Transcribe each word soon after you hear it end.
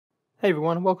Hey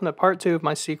everyone, welcome to part 2 of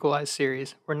my Sequelize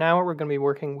series, where now we're going to be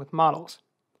working with models.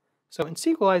 So in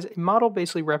Sequelize, a model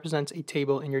basically represents a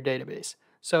table in your database.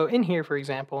 So in here, for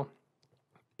example,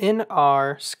 in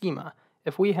our schema,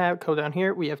 if we go down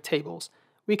here, we have tables.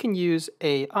 We can use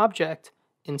a object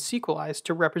in Sequelize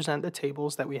to represent the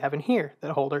tables that we have in here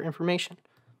that hold our information.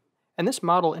 And this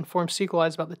model informs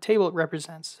Sequelize about the table it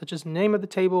represents, such as the name of the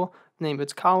table, the name of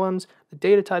its columns, the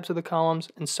data types of the columns,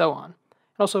 and so on.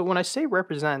 Also, when I say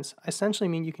represents, I essentially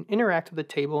mean you can interact with the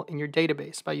table in your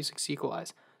database by using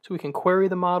Sequelize. So we can query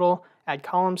the model, add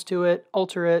columns to it,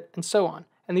 alter it, and so on.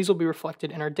 And these will be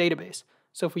reflected in our database.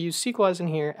 So if we use Sequelize in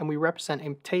here and we represent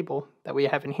a table that we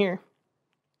have in here,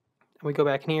 and we go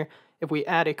back in here, if we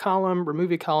add a column,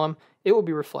 remove a column, it will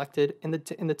be reflected in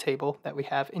the table that we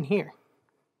have in here.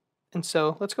 And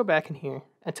so let's go back in here,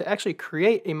 and to actually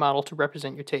create a model to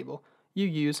represent your table, you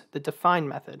use the define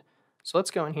method. So let's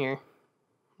go in here.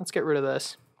 Let's get rid of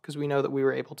this because we know that we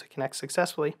were able to connect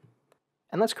successfully.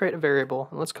 And let's create a variable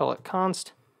and let's call it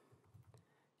const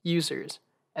users.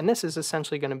 And this is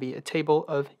essentially going to be a table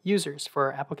of users for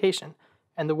our application.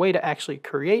 And the way to actually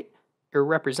create or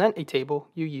represent a table,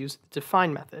 you use the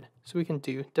define method. So we can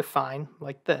do define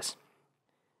like this.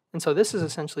 And so this is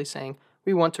essentially saying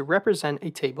we want to represent a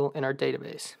table in our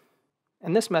database.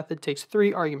 And this method takes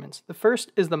 3 arguments. The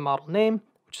first is the model name,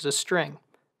 which is a string.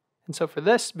 And so for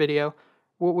this video,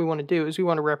 what we want to do is we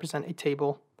want to represent a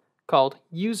table called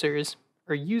users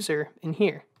or user in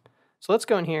here. So let's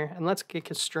go in here and let's get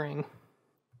a string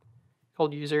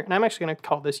called user. And I'm actually going to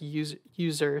call this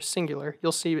user singular.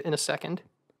 You'll see in a second.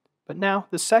 But now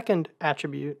the second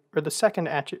attribute or the second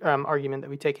argument that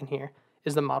we take in here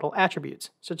is the model attributes,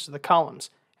 such as the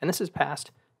columns. And this is passed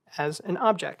as an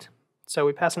object. So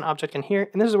we pass an object in here,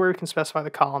 and this is where we can specify the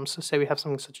columns. So say we have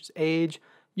something such as age,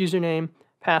 username,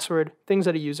 password, things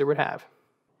that a user would have.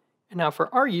 And now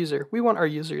for our user, we want our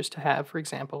users to have, for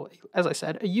example, as I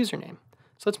said, a username.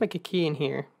 So let's make a key in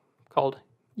here called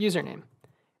username,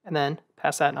 and then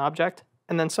pass that an object.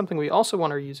 And then something we also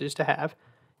want our users to have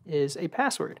is a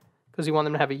password, because we want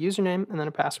them to have a username and then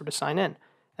a password to sign in.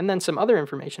 And then some other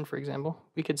information, for example,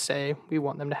 we could say we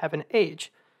want them to have an age.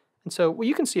 And so what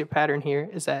you can see a pattern here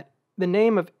is that the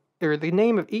name of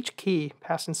each key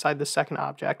passed inside the second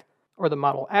object, or the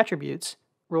model attributes,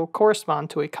 will correspond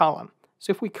to a column. So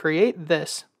if we create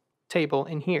this table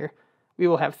in here, we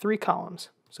will have 3 columns.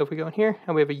 So if we go in here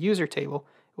and we have a user table,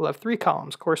 we'll have 3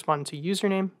 columns corresponding to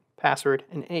username, password,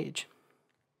 and age.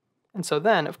 And so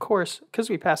then, of course, because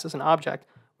we pass as an object,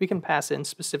 we can pass in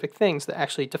specific things that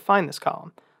actually define this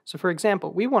column. So for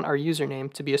example, we want our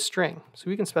username to be a string. So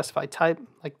we can specify type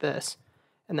like this.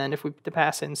 And then if we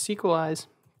pass in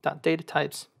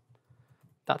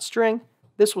sequelize.datatypes.string,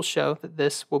 this will show that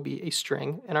this will be a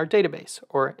string in our database.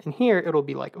 Or in here, it'll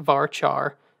be like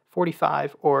varchar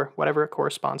 45 or whatever it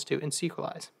corresponds to in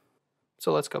Sequelize.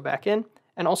 So let's go back in.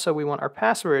 And also we want our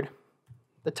password.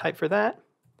 The type for that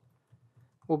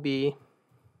will be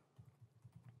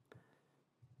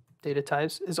data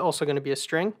types is also going to be a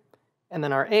string. And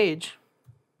then our age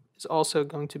is also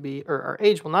going to be, or our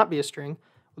age will not be a string.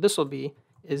 What this will be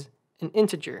is an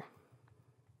integer.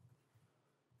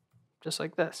 Just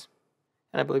like this.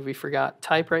 And I believe we forgot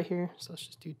type right here, so let's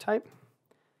just do type.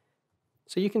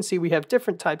 So you can see we have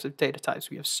different types of data types.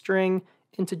 We have string,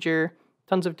 integer,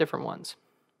 tons of different ones,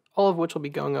 all of which we'll be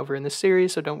going over in this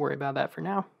series, so don't worry about that for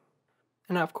now.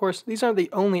 And now, of course, these aren't the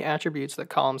only attributes that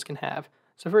columns can have.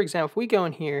 So for example, if we go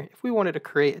in here, if we wanted to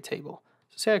create a table,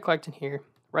 so say I clicked in here,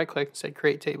 right-click and said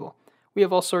create table, we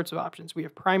have all sorts of options. We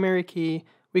have primary key,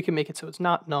 we can make it so it's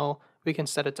not null, we can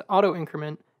set it to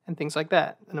auto-increment, and things like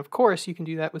that. And of course, you can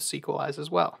do that with Sequelize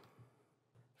as well.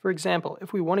 For example,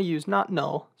 if we want to use not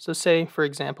null, so say, for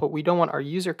example, we don't want our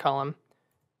user column,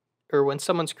 or when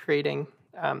someone's creating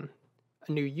a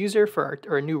new user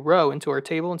or a new row into our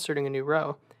table, inserting a new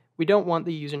row, we don't want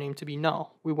the username to be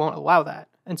null. We won't allow that.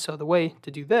 And so the way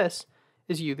to do this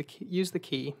is use the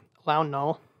key allow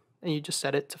null, and you just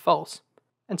set it to false.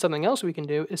 And something else we can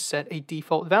do is set a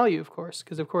default value, of course,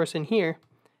 because of course in here,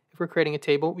 if we're creating a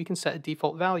table, we can set a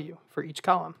default value for each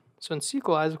column. So in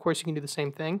Sequelize, of course, you can do the same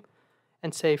thing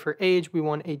and say for age, we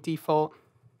want a default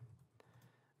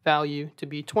value to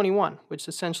be 21, which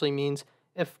essentially means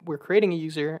if we're creating a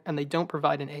user and they don't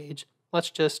provide an age, let's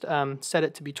just set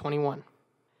it to be 21. It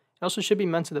also should be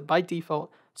mentioned that by default,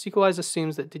 Sequelize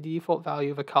assumes that the default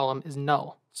value of a column is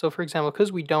null. So for example,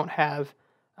 because we don't have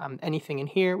anything in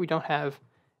here, we don't have,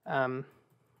 let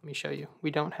me show you,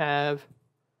 we don't have,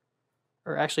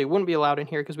 or actually it wouldn't be allowed in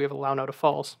here because we have allow no to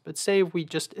false, but say if we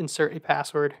just insert a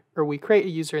password, or we create a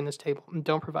user in this table and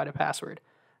don't provide a password,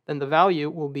 then the value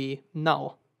will be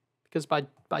null, because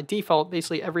by default,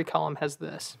 basically every column has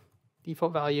this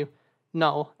default value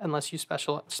null unless you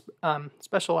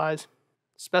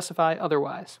specify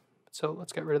otherwise. So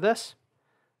let's get rid of this,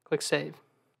 click Save.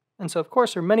 And so of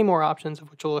course there are many more options of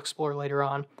which we'll explore later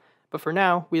on, but for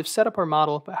now we have set up our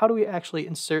model, but how do we actually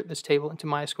insert this table into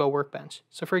MySQL Workbench?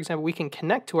 So for example, we can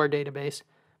connect to our database,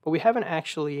 but we haven't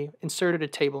actually inserted a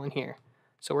table in here.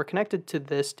 So we're connected to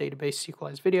this database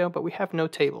Sequelize video, but we have no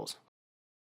tables.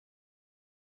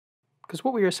 Because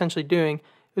what we are essentially doing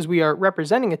is we are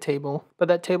representing a table, but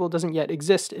that table doesn't yet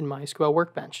exist in MySQL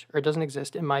Workbench, or it doesn't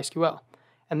exist in MySQL.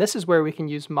 And this is where we can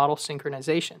use model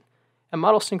synchronization. And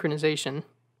model synchronization,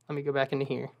 let me go back into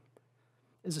here,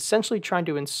 is essentially trying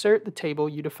to insert the table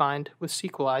you defined with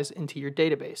Sequelize into your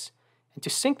database. And to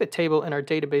sync the table in our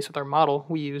database with our model,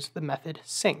 we use the method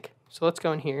sync. So let's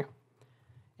go in here,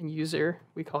 and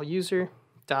we call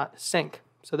user.sync.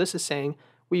 So this is saying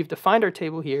we've defined our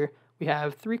table here. We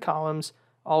have 3 columns,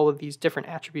 all of these different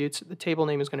attributes. The table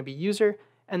name is going to be user,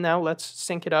 and now let's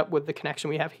sync it up with the connection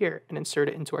we have here and insert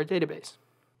it into our database.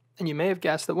 And you may have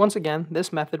guessed that once again,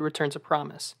 this method returns a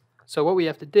promise. So what we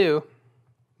have to do,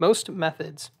 most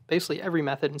methods, basically every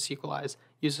method in Sequelize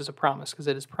uses a promise because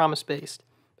it is promise-based.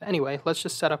 But anyway, let's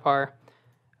just set up our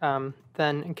then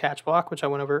and catch block, which I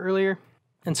went over earlier.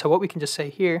 And so what we can just say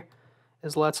here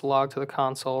is let's log to the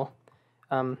console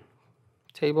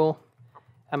table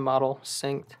and model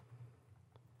synced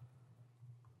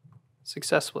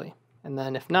successfully. And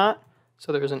then if not,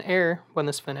 so there's an error when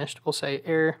this finished, we'll say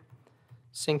error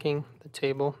syncing the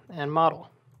table and model.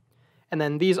 And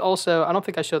then these also, I don't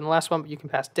think I showed in the last one, but you can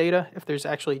pass data if there's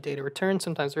actually data returned.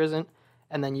 Sometimes there isn't.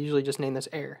 And then usually just name this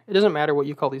error. It doesn't matter what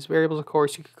you call these variables, of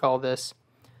course. You could call this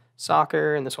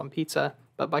soccer and this one pizza.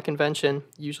 But by convention,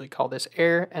 you usually call this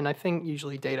error, and I think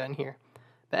usually data in here.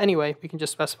 But anyway, we can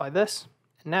just specify this.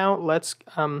 And now let's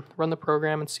run the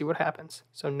program and see what happens.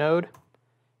 So node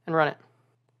and run it.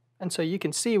 And so you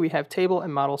can see we have table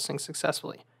and model synced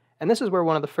successfully. And this is where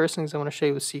one of the first things I want to show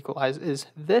you with Sequelize is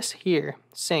this here,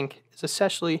 sync, is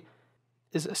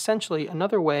essentially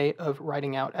another way of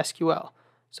writing out SQL.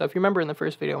 So if you remember in the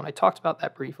first video when I talked about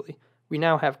that briefly, we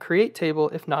now have create table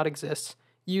if not exists,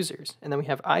 users, and then we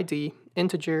have ID,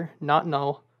 integer, not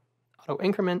null, auto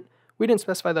increment. We didn't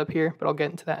specify that up here, but I'll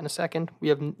get into that in a second. We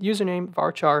have username,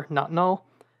 varchar, not null,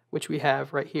 which we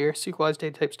have right here, Sequelize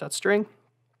datatypes.string,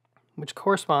 which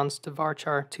corresponds to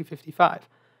varchar 255.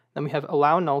 Then we have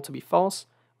allow null to be false,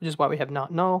 which is why we have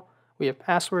not null. We have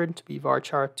password to be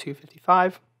varchar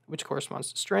 255, which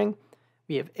corresponds to string.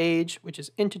 We have age, which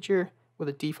is integer with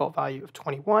a default value of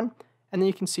 21. And then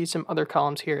you can see some other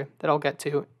columns here that I'll get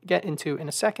into in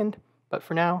a second. But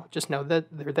for now, just know that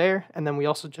they're there. And then we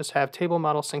also just have table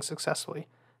model sync successfully.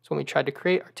 So when we tried to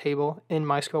create our table in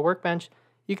MySQL Workbench,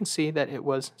 you can see that it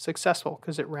was successful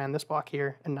because it ran this block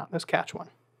here and not this catch one.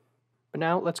 But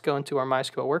now let's go into our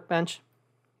MySQL Workbench.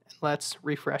 Let's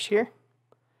refresh here.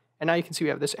 And now you can see we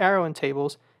have this arrow in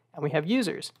tables and we have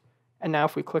users. And now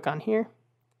if we click on here,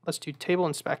 let's do table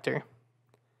inspector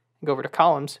and go over to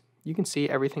columns, you can see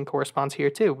everything corresponds here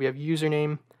too. We have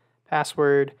username,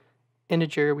 password,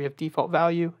 integer, we have default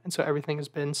value, and so everything has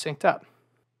been synced up.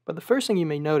 But the first thing you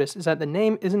may notice is that the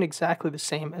name isn't exactly the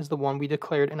same as the one we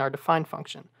declared in our define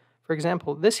function. For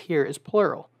example, this here is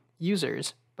plural,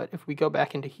 users, but if we go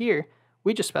back into here,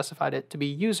 we just specified it to be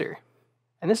user.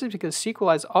 And this is because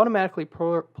Sequelize automatically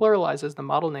pluralizes the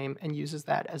model name and uses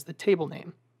that as the table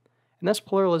name. And this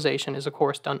pluralization is of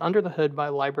course done under the hood by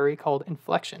a library called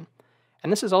inflection.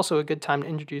 And this is also a good time to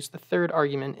introduce the third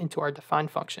argument into our define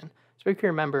function. So if you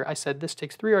remember, I said this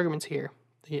takes 3 arguments here.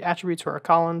 The attributes for our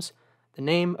columns, the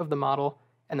name of the model,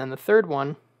 and then the third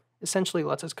one essentially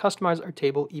lets us customize our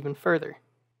table even further.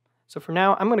 So for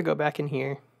now, I'm going to go back in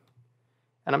here,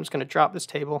 and I'm just going to drop this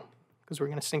table because we're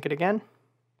going to sync it again.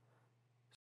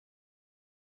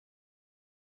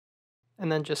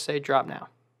 And then just say drop now.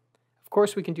 Of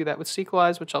course, we can do that with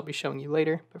Sequelize, which I'll be showing you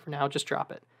later, but for now, just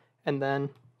drop it. And then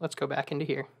let's go back into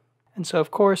here. And so, of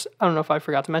course, I don't know if I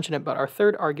forgot to mention it, but our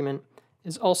third argument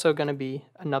is also going to be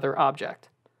another object.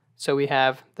 So we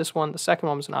have this one, the second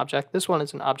one was an object, this one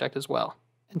is an object as well.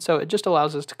 And so it just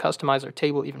allows us to customize our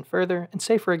table even further. And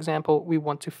say, for example, we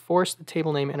want to force the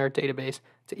table name in our database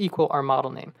to equal our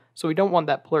model name. So we don't want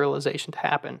that pluralization to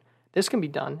happen. This can be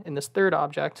done in this third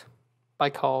object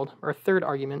or third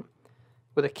argument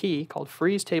with a key called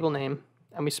freeze table name,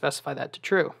 and we specify that to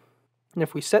true. And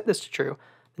if we set this to true,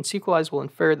 then Sequelize will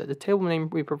infer that the table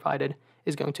name we provided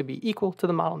is going to be equal to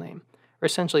the model name. Or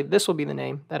essentially, this will be the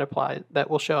name that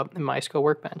will show up in MySQL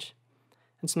Workbench.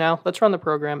 And so now, let's run the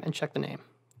program and check the name.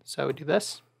 So we do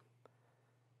this.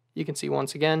 You can see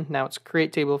once again, now it's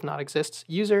create table if not exists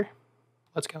user.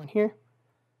 Let's go in here,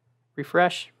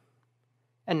 refresh,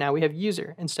 and now we have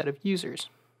user instead of users.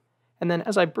 And then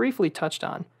as I briefly touched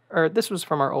on, or this was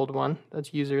from our old one,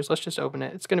 that's users, let's just open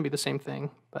it. It's going to be the same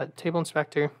thing, but table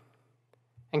inspector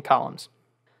and columns.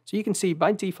 So you can see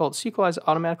by default, Sequelize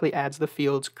automatically adds the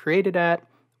fields created at,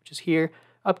 which is here,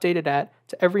 updated at,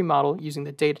 to every model using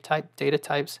the data type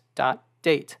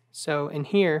datatypes.date. So in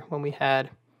here, when we had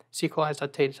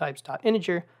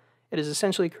sequelize.datatypes.integer, it is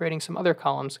essentially creating some other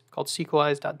columns called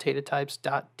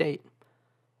sequelize.datatypes.date.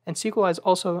 And Sequelize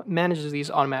also manages these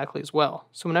automatically as well.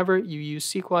 So whenever you use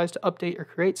Sequelize to update or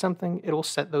create something, it will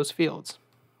set those fields.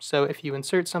 So if you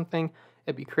insert something,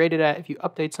 it'd be created at. If you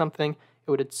update something,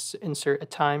 it would insert a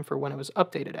time for when it was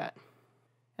updated at.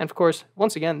 And of course,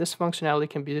 once again, this functionality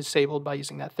can be disabled by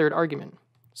using that third argument.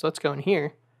 So let's go in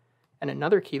here, and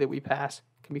another key that we pass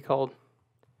can be called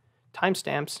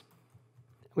timestamps.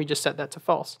 We just set that to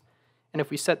false. And if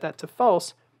we set that to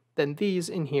false, then these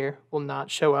in here will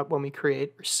not show up when we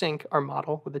create or sync our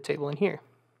model with the table in here.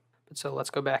 But so let's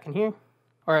go back in here.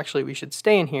 Or actually, we should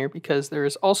stay in here because there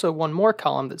is also one more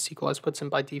column that Sequelize puts in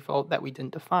by default that we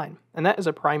didn't define. And that is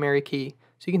a primary key.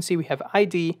 So you can see we have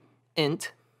ID,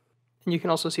 int, and you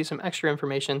can also see some extra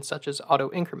information such as auto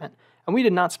increment. And we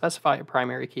did not specify a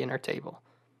primary key in our table.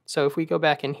 So if we go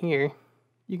back in here,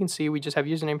 you can see we just have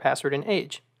username, password, and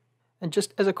age. And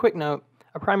just as a quick note,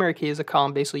 a primary key is a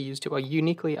column basically used to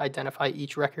uniquely identify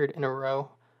each record in a row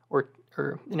or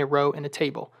in a row in a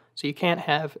table. So you can't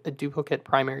have a duplicate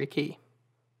primary key.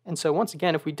 And so once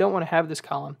again, if we don't want to have this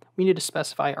column, we need to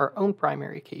specify our own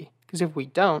primary key. Because if we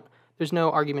don't, there's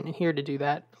no argument in here to do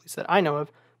that, at least that I know of.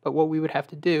 But what we would have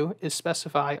to do is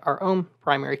specify our own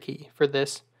primary key for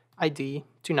this ID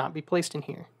to not be placed in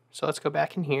here. So let's go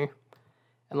back in here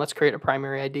and let's create a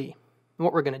primary ID. And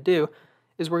what we're going to do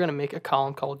is we're going to make a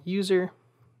column called user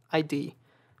ID.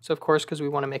 So of course, because we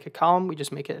want to make a column, we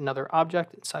just make it another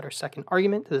object inside our second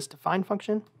argument to this define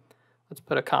function. Let's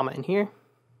put a comma in here,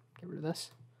 get rid of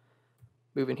this,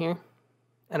 move in here.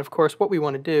 And of course, what we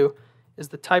want to do is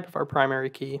the type of our primary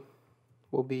key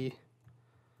will be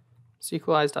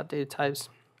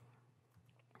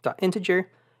sequelize.datatypes.integer.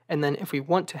 And then if we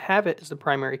want to have it as the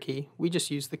primary key, we just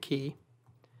use the key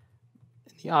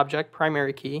in the object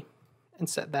primary key and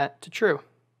set that to true.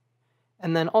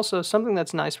 And then also something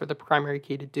that's nice for the primary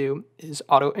key to do is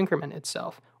auto increment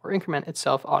itself or increment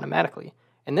itself automatically.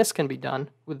 And this can be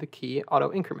done with the key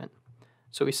auto increment.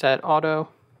 So we set auto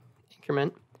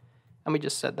increment and we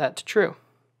just set that to true.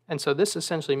 And so this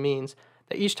essentially means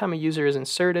that each time a user is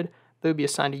inserted, they will be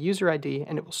assigned a user ID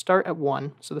and it will start at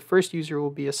 1. So the first user will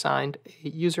be assigned a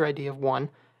user ID of 1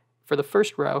 for the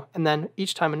first row. And then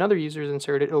each time another user is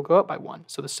inserted, it will go up by 1.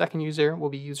 So the second user will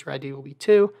be user ID will be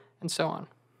 2 and so on.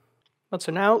 But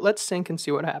so now let's sync and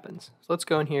see what happens. So let's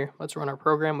go in here, let's run our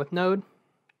program with Node.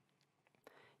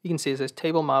 You can see it says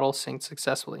table model synced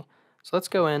successfully. So let's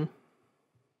go in,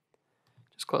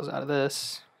 just close out of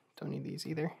this, don't need these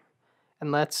either.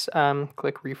 And let's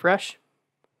click refresh,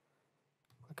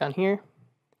 click on here,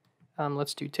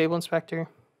 let's do table inspector,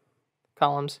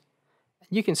 columns.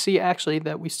 You can see actually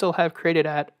that we still have created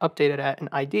at, updated at, an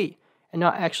ID, and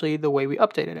not actually the way we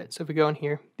updated it. So if we go in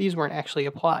here, these weren't actually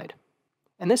applied.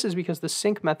 And this is because the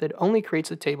sync method only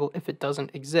creates a table if it doesn't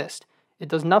exist. It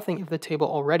does nothing if the table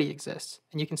already exists.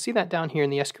 And you can see that down here in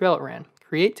the SQL it ran.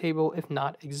 Create table if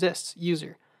not exists,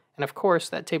 user. And of course,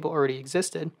 that table already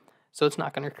existed, so it's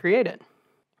not going to create it.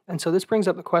 And so this brings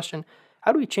up the question,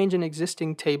 how do we change an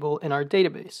existing table in our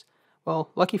database? Well,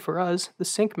 lucky for us, the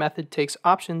sync method takes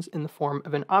options in the form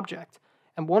of an object.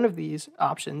 And one of these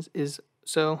options is,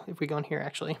 so if we go in here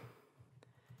actually,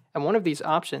 and one of these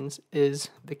options is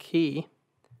the key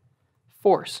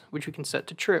force, which we can set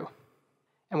to true.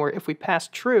 And where if we pass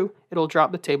true, it'll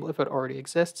drop the table if it already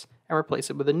exists and replace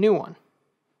it with a new one.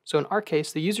 So in our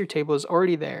case, the user table is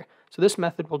already there. So this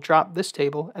method will drop this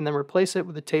table and then replace it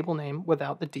with a table name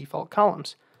without the default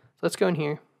columns. So let's go in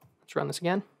here, let's run this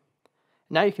again.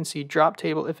 Now you can see drop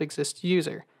table if exists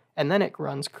user, and then it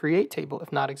runs create table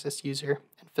if not exists user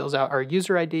and fills out our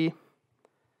user ID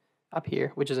up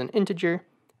here, which is an integer,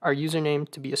 our username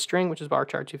to be a string, which is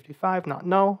varchar255, not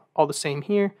null, all the same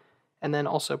here. And then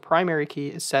also primary key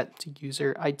is set to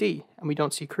user ID, and we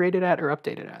don't see created at or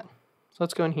updated at. So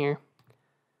let's go in here,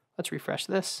 let's refresh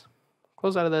this,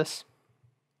 close out of this,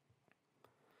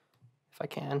 if I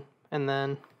can, and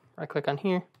then right click on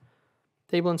here,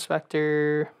 table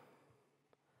inspector,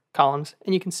 columns,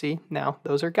 and you can see now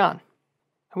those are gone.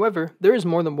 However, there is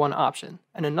more than one option,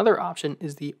 and another option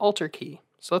is the alter key.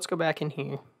 So let's go back in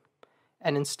here.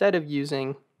 And instead of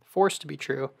using force to be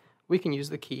true, we can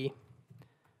use the key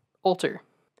alter.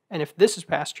 And if this is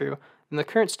passed true, then the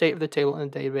current state of the table in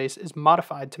the database is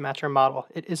modified to match our model.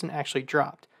 It isn't actually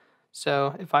dropped.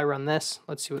 So if I run this,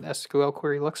 let's see what the SQL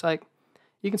query looks like.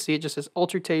 You can see it just says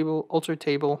alter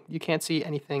table. You can't see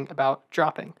anything about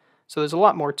dropping. So there's a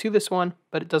lot more to this one,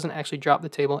 but it doesn't actually drop the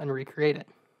table and recreate it.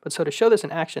 But so to show this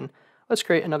in action, let's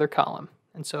create another column.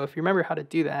 And so if you remember how to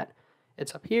do that,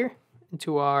 it's up here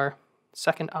into our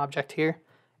second object here.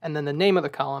 And then the name of the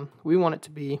column, we want it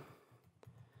to be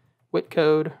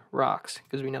Whitcode Rocks,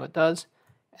 because we know it does.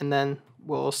 And then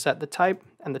we'll set the type,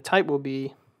 and the type will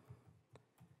be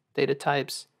data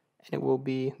types, and it will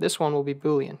be, this one will be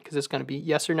Boolean, because it's going to be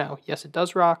yes or no. Yes, it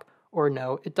does rock, or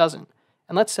no, it doesn't.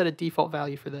 And let's set a default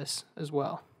value for this as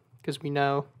well, because we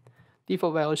know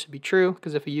default value should be true,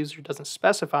 because if a user doesn't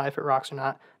specify if it rocks or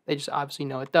not, they just obviously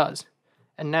know it does.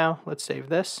 And now let's save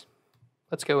this.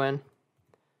 Let's go in.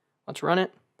 Let's run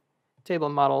it. Table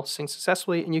and model sync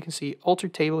successfully, and you can see alter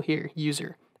table here,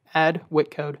 user, add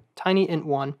Whitcode, tiny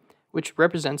int1, which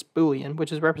represents Boolean,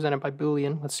 which is represented by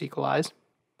Boolean with Sequelize.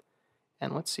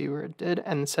 And let's see where it did,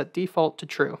 and set default to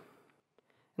true.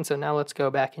 And so now let's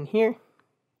go back in here.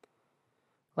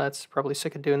 Let's probably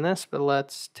sick of doing this, but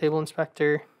let's table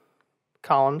inspector,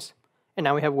 columns, and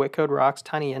now we have Whitcode rocks,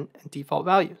 tiny int, and default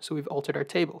value. So we've altered our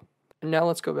table. And now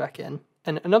let's go back in.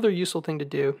 And another useful thing to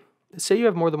do is say you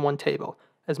have more than one table,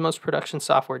 as most production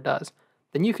software does,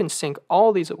 then you can sync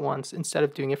all these at once instead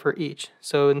of doing it for each.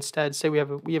 So instead, say we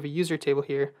have a user table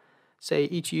here. Say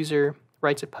each user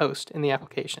writes a post in the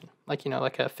application, like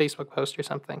like a Facebook post or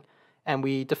something, and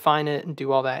we define it and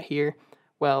do all that here.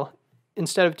 Well,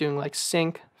 instead of doing like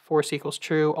sync force equals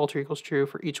true, alter equals true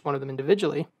for each one of them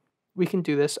individually, we can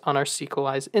do this on our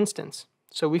Sequelize instance.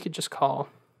 So we could just call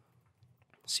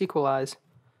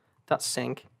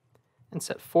Sequelize.sync and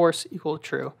set force equal to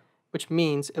true, which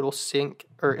means it'll sync,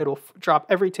 or it'll drop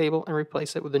every table and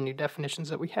replace it with the new definitions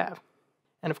that we have.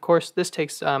 And of course, this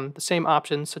takes the same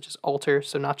options such as alter,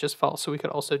 so not just false. So we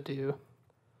could also do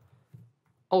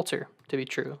alter to be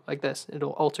true, like this.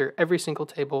 It'll alter every single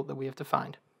table that we have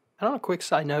defined. And on a quick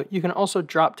side note, you can also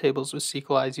drop tables with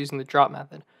Sequelize using the drop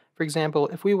method. For example,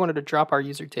 if we wanted to drop our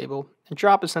user table, and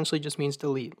drop essentially just means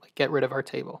delete, like get rid of our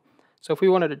table. So if we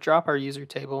wanted to drop our user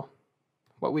table,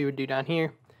 what we would do down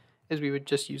here is we would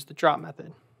just use the drop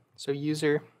method. So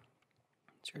user,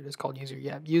 sure it is called user,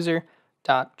 yeah,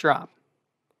 user.drop.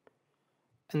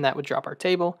 And that would drop our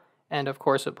table. And of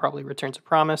course, it probably returns a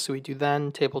promise. So we do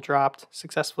then, table dropped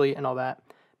successfully and all that.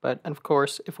 But of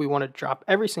course, if we want to drop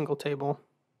every single table,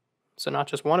 so not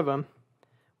just one of them,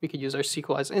 we could use our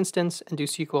Sequelize instance and do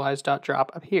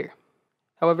Sequelize.drop up here.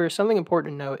 However, something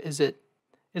important to note is that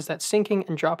syncing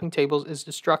and dropping tables is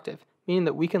destructive, meaning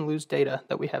that we can lose data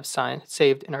that we have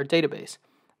saved in our database.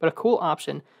 But a cool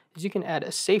option is you can add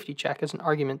a safety check as an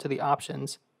argument to the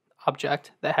options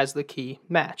object that has the key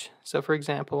match. So for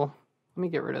example, let me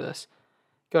get rid of this.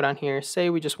 Go down here, say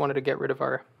we just wanted to get rid of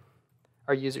our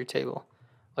user table.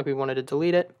 Like we wanted to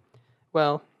delete it.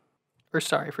 Well, or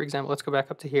sorry, for example, let's go back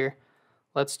up to here.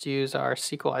 Let's use our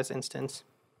Sequelize instance.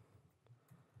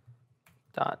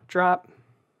 .drop.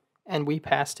 And we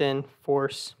passed in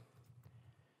force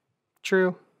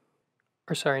true,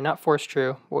 or sorry, not force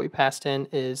true. What we passed in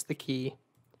is the key,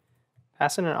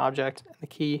 pass in an object, and the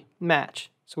key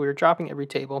match. So we were dropping every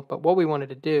table, but what we wanted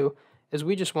to do is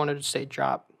we just wanted to say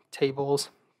drop tables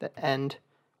that end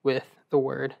with the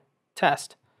word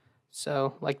test.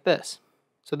 So like this.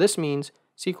 So this means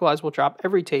Sequelize will drop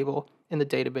every table in the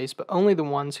database, but only the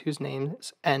ones whose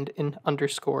names end in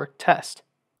 _test.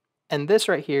 And this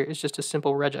right here is just a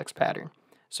simple regex pattern.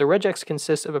 So regex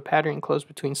consists of a pattern enclosed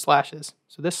between slashes.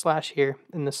 So this slash here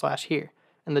and this slash here.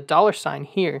 And the $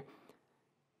 here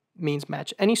means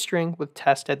match any string with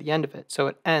test at the end of it. So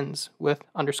it ends with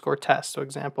 _test. So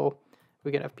example,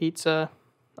 we could have pizza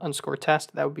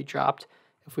 _test, that would be dropped.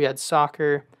 If we had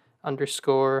soccer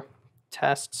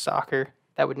 _test soccer,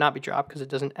 that would not be dropped because it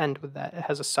doesn't end with that. It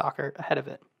has a soccer ahead of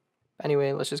it.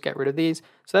 Anyway, let's just get rid of these.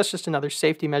 So that's just another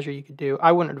safety measure you could do.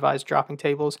 I wouldn't advise dropping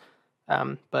tables,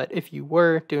 but if you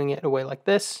were doing it in a way like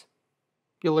this,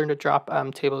 you'll learn to drop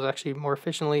tables actually more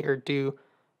efficiently,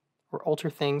 or alter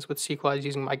things with Sequelize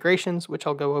using migrations, which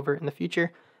I'll go over in the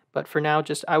future. But for now,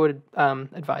 I would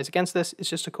advise against this. It's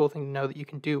just a cool thing to know that you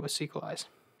can do with Sequelize.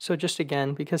 So just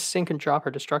again, because sync and drop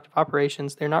are destructive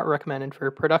operations, they're not recommended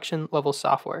for production level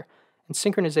software. And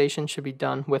synchronization should be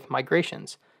done with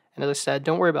migrations. And as I said,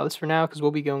 don't worry about this for now because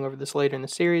we'll be going over this later in the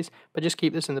series, but just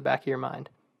keep this in the back of your mind.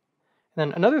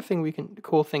 And then another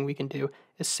cool thing we can do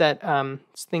is set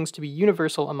things to be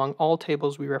universal among all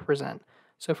tables we represent.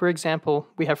 So for example,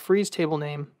 we have freeze table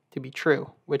name to be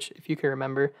true, which if you can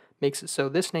remember, makes it so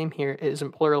this name here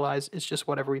isn't pluralized, it's just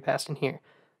whatever we passed in here.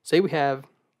 Say we have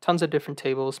tons of different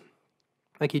tables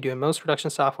like you do in most production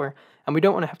software, and we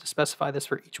don't want to have to specify this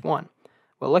for each one.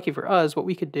 Well, lucky for us, what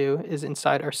we could do is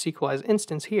inside our Sequelize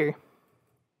instance here,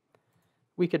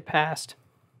 we could pass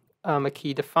a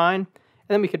key define, and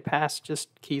then we could pass just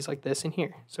keys like this in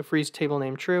here. So freeze table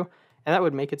name true, and that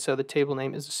would make it so the table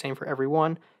name is the same for every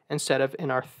one, instead of in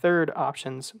our third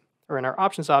options, or in our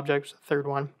options object, the third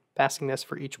one, passing this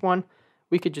for each one.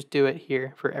 We could just do it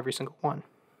here for every single one.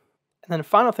 And then the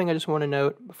final thing I just want to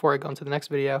note before I go into the next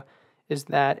video is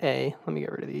that let me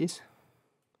get rid of these,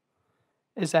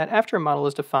 is that after a model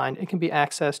is defined, it can be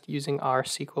accessed using our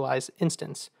Sequelize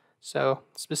instance. So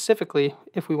specifically,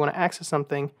 if we want to access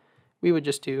something, we would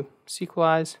just do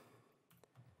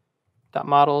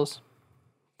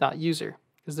sequelize.models.user,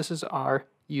 because this is our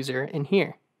user in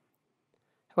here.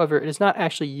 However, it is not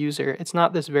actually user, it's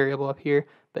not this variable up here,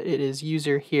 but it is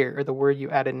user here, or the word you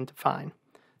added in define.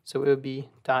 So it would be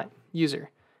 .user.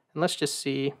 And let's just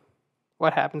see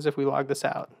what happens if we log this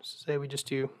out. So say we just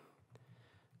do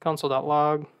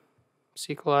console.log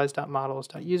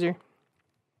sequelize.models.user,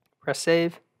 press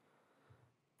save,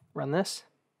 run this.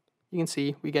 You can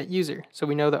see we get user. So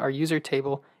we know that our user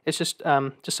table, it's just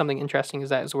something interesting, is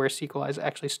that is where Sequelize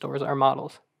actually stores our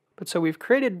models. But so we've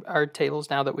created our tables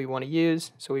now that we want to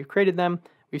use. So we've created them,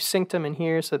 we've synced them in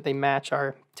here so that they match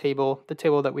our table, the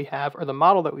table that we have, or the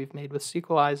model that we've made with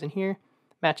Sequelize in here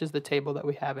matches the table that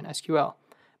we have in SQL.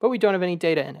 But we don't have any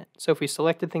data in it. So if we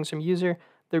selected things from user,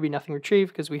 there'd be nothing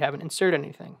retrieved because we haven't inserted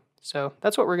anything. So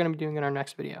that's what we're going to be doing in our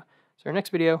next video. So our next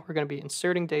video, we're going to be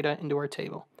inserting data into our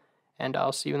table. And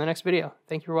I'll see you in the next video.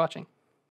 Thank you for watching.